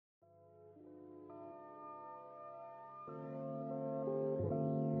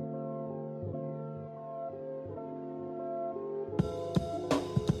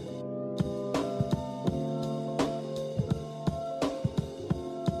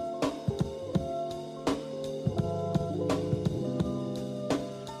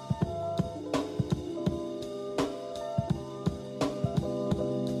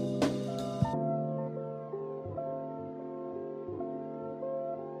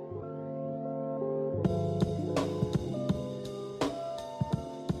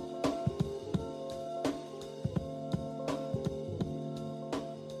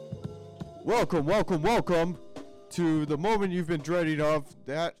Welcome to the moment you've been dreading of.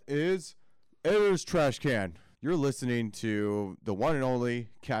 That is Editor's Trash Can. You're listening to the one and only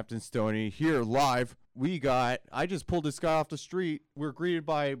Captain Stoney here live. I just pulled this guy off the street. We're greeted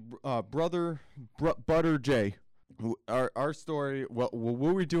by Butter J. Our story, what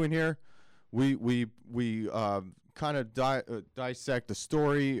we're doing here, we kind of dissect the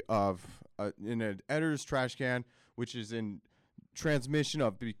story of in an Editor's Trash Can, which is in transmission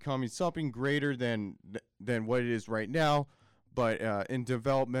of becoming something greater than what it is right now, but in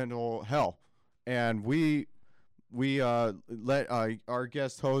developmental hell. And we let our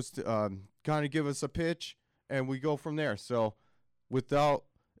guest host kind of give us a pitch, and we go from there. So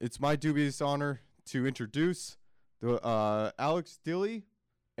it's my dubious honor to introduce the Alex Dilly,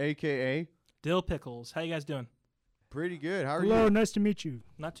 a.k.a. Dill Pickles. How you guys doing? Pretty good. How are you? Hello, nice to meet you.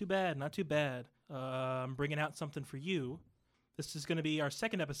 Not too bad, not too bad. I'm bringing out something for you. This is going to be our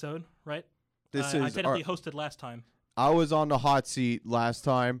second episode, right? I technically hosted last time. I was on the hot seat last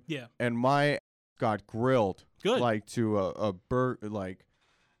time. Yeah. And my got grilled. Good. Like to a bird, like,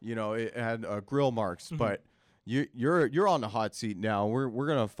 you know, it had grill marks. Mm-hmm. But you're on the hot seat now. We're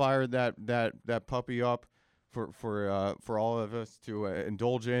gonna fire that puppy up for all of us to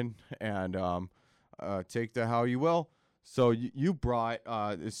indulge in and take to how you will. So you brought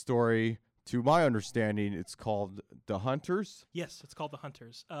this story. To my understanding, it's called The Hunters. Yes, it's called The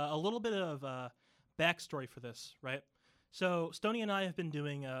Hunters. A little bit of backstory for this, right? So Stoney and I have been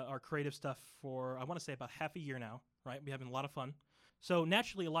doing our creative stuff for, I want to say, about half a year now, right? We're having a lot of fun. So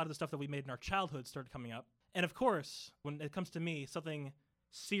naturally, a lot of the stuff that we made in our childhood started coming up. And of course, when it comes to me, something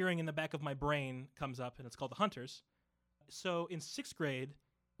searing in the back of my brain comes up, and it's called The Hunters. So in 6th grade,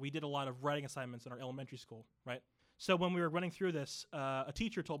 we did a lot of writing assignments in our elementary school, right? So when we were running through this, a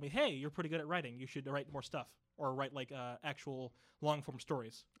teacher told me, hey, you're pretty good at writing. You should write more stuff or write like actual long-form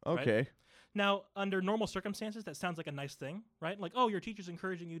stories. Okay. Right? Now, under normal circumstances, that sounds like a nice thing, right? Like, oh, your teacher's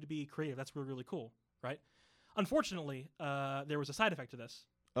encouraging you to be creative. That's really, really cool, right? Unfortunately, there was a side effect to this.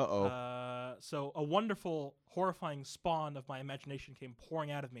 Uh-oh. So a wonderful, horrifying spawn of my imagination came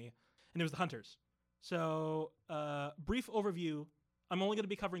pouring out of me, and it was The Hunters. So brief overview. I'm only going to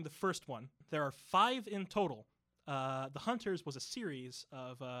be covering the first one. There are 5 in total. The Hunters was a series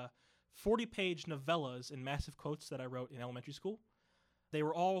of 40-page novellas in massive quotes that I wrote in elementary school. They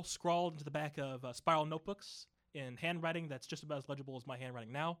were all scrawled into the back of spiral notebooks in handwriting that's just about as legible as my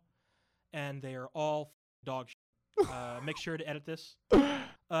handwriting now. And they are all dog shit. Make sure to edit this. So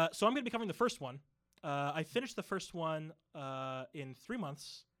I'm going to be covering the first one. I finished the first one in 3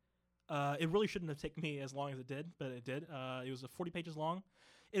 months. It really shouldn't have taken me as long as it did, but it did. It was 40 pages long.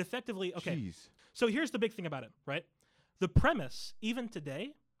 It effectively, okay. Jeez. So here's the big thing about it, right? The premise, even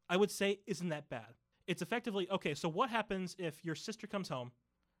today, I would say isn't that bad. It's effectively, okay, so what happens if your sister comes home,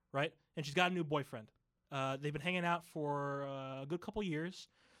 right, and she's got a new boyfriend? They've been hanging out for a good couple years.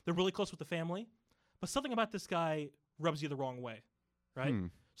 They're really close with the family, but something about this guy rubs you the wrong way, right?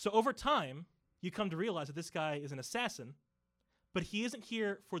 So over time, you come to realize that this guy is an assassin, but he isn't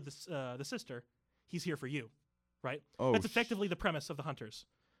here for the sister. He's here for you, right? Oh, That's effectively the premise of The Hunters.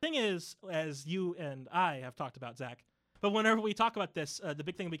 Thing is, as you and I have talked about, Zach, but whenever we talk about this, the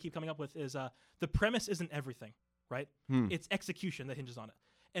big thing we keep coming up with is the premise isn't everything, right? It's execution that hinges on it,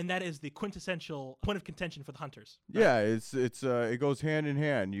 and that is the quintessential point of contention for The Hunters. Right? Yeah, it goes hand in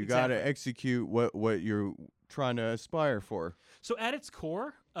hand. You Exactly. got to execute what you're trying to aspire for. So at its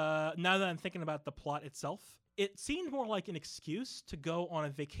core, now that I'm thinking about the plot itself, it seemed more like an excuse to go on a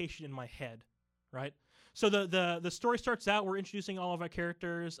vacation in my head, right? So the story starts out, we're introducing all of our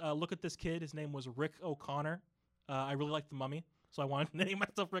characters. Look at this kid. His name was Rick O'Connor. I really liked The Mummy, so I wanted to name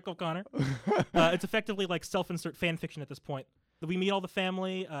myself Rick O'Connor. It's effectively like self-insert fan fiction at this point. We meet all the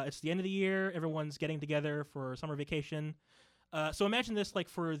family. It's the end of the year. Everyone's getting together for summer vacation. So imagine this like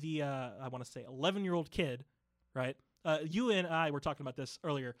for the, I want to say, 11-year-old kid, right? You and I were talking about this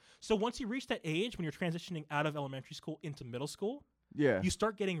earlier. So once you reach that age when you're transitioning out of elementary school into middle school, Yeah. you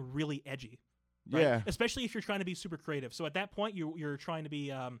start getting really edgy. Right? Yeah. Especially if you're trying to be super creative. So at that point, you're trying to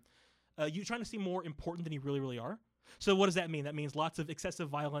be, you're trying to seem more important than you really, really are. So what does that mean? That means lots of excessive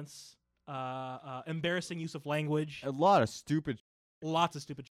violence, embarrassing use of language, A lot of stupid. lots of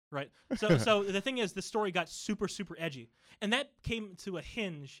stupid, right? So the thing is, the story got super, super edgy, and that came to a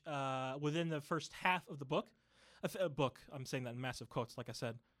hinge within the first half of the book. I'm saying that in massive quotes, like I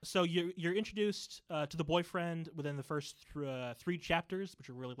said. So you're introduced to the boyfriend within the first 3 chapters, which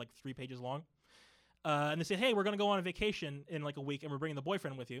are really like 3 pages long. And they say, hey, we're going to go on a vacation in like a week, and we're bringing the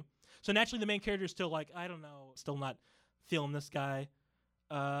boyfriend with you. So naturally, the main character is still like, I don't know, still not feeling this guy.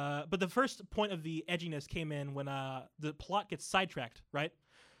 But the first point of the edginess came in when the plot gets sidetracked, right?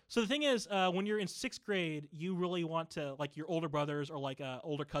 So the thing is, when you're in 6th grade, you really want to, like, your older brothers or like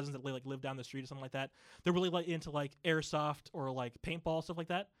older cousins that live down the street or something like that. They're really like into like airsoft or like paintball, stuff like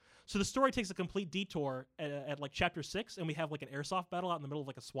that. So the story takes a complete detour at like chapter 6, and we have like an airsoft battle out in the middle of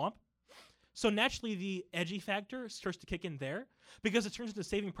like a swamp. So naturally, the edgy factor starts to kick in there because it turns into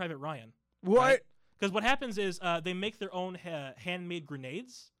Saving Private Ryan. What? Because what happens is they make their own handmade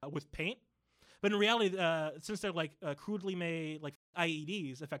grenades with paint. But in reality, since they're like crudely made, like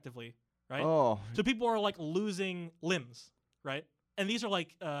IEDs, effectively, right? Oh, So people are like losing limbs, right? And these are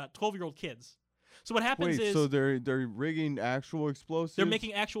like 12-year-old kids. So what happens wait. is So they're rigging actual explosives? they're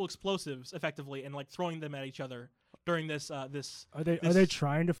making actual explosives, effectively, and like throwing them at each other during this. Are they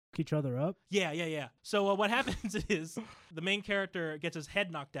trying to fuck each other up? Yeah. So what happens is the main character gets his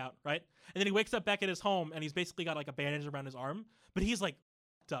head knocked out, right? And then he wakes up back at his home, and he's basically got like a bandage around his arm, but he's like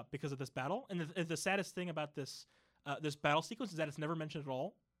up because of this battle. And the saddest thing about this battle sequence is that it's never mentioned at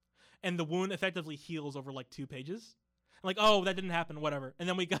all, and the wound effectively heals over like 2 pages. Like, oh, that didn't happen, whatever. And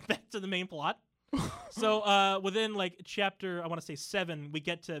then we got back to the main plot. So within like chapter, I want to say 7, we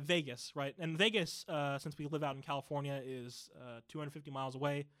get to Vegas, right? And Vegas, since we live out in California, is 250 miles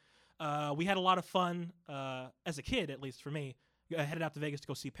away. We had a lot of fun as a kid, at least for me. I headed out to Vegas to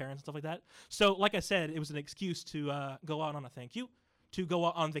go see parents and stuff like that. So like I said, it was an excuse to go out on to go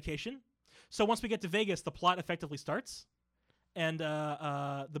out on vacation. So once we get to Vegas, the plot effectively starts, and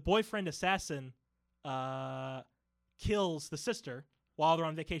the boyfriend assassin kills the sister while they're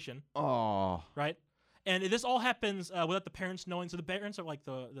on vacation. Oh. Right? And this all happens without the parents knowing. So the parents are like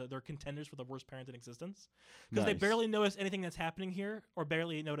they're contenders for the worst parents in existence because they Nice. barely notice anything that's happening here, or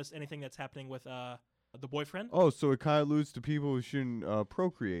barely notice anything that's happening with the boyfriend. Oh, so it kind of alludes to people who shouldn't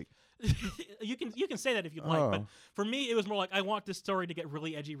procreate. You can say that if you'd like, but Oh. for me, it was more like I want this story to get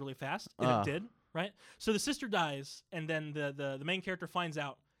really edgy really fast, and it did, right? So the sister dies, and then the main character finds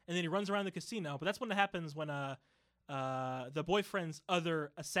out, and then he runs around the casino. But that's when it happens when the boyfriend's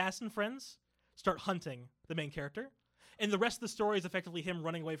other assassin friends start hunting the main character, and the rest of the story is effectively him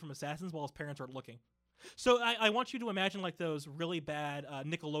running away from assassins while his parents are looking. So I want you to imagine like those really bad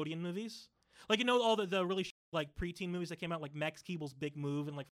Nickelodeon movies, like all the really like preteen movies that came out, like Max Keeble's Big Move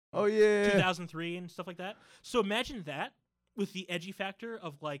and like Oh yeah. 2003 and stuff like that. So imagine that with the edgy factor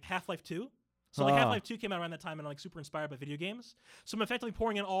of like Half-Life 2. So like Half-Life 2 came out around that time, and I'm like super inspired by video games. So I'm effectively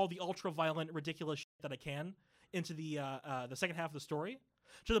pouring in all the ultra-violent, ridiculous shit that I can into the second half of the story,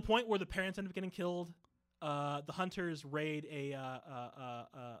 to the point where the parents end up getting killed. The hunters raid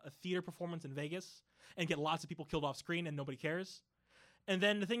a theater performance in Vegas and get lots of people killed off screen, and nobody cares. And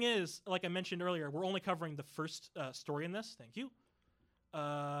then the thing is, like I mentioned earlier, we're only covering the first story in this. Thank you.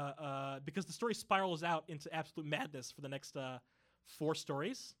 Because the story spirals out into absolute madness for the next 4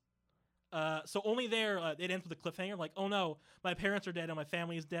 stories. So only there, it ends with a cliffhanger, like, oh no, my parents are dead and my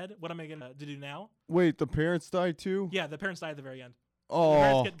family is dead. What am I going to do now? Wait, the parents died too? Yeah, the parents die at the very end. The Oh.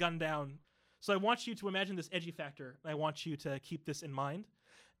 parents get gunned down. So I want you to imagine this edgy factor. I want you to keep this in mind.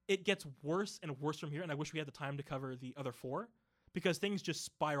 It gets worse and worse from here, and I wish we had the time to cover the other 4, because things just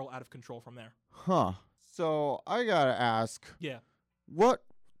spiral out of control from there. Huh. So I gotta ask, Yeah. what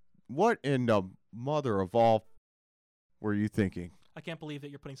in the mother of all were you thinking? I can't believe that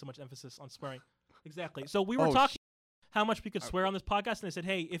you're putting so much emphasis on swearing. Exactly. So we were Oh, talking how much we could swear on this podcast, and they said,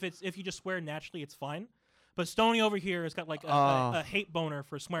 hey, if you just swear naturally, it's fine. But Stoney over here has got like a hate boner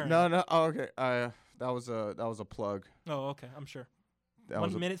for swearing. No. Oh, okay. That was a plug. Oh, okay. I'm sure. That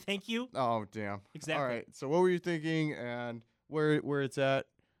 1 minute. Thank you. Oh, damn. Exactly. All right. So what were you thinking, and where it's at,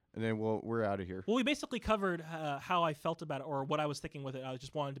 and then we're out of here. Well, we basically covered how I felt about it, or what I was thinking with it. I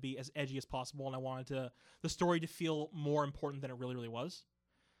just wanted to be as edgy as possible, and I wanted the story to feel more important than it really, really was.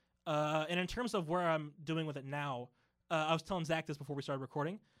 And in terms of where I'm doing with it now, I was telling Zach this before we started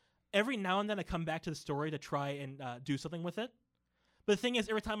recording. Every now and then I come back to the story to try and do something with it. But the thing is,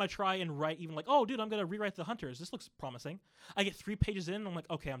 every time I try and write, even like, oh, dude, I'm going to rewrite The Hunters. This looks promising. I get 3 pages in, and I'm like,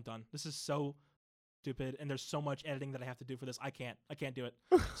 okay, I'm done. This is so stupid, and there's so much editing that I have to do for this. I can't do it.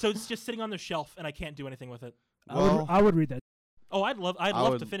 So it's just sitting on the shelf, and I can't do anything with it. Well, I would read that. Oh, I'd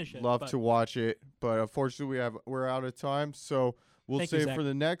love to finish it. Love but to watch it, but unfortunately we're out of time, so we'll Thank you, save Zach. for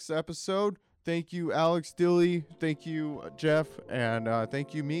the next episode. Thank you, Alex Dilly. Thank you, Jeff, and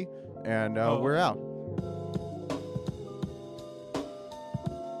thank you, me. And we're out.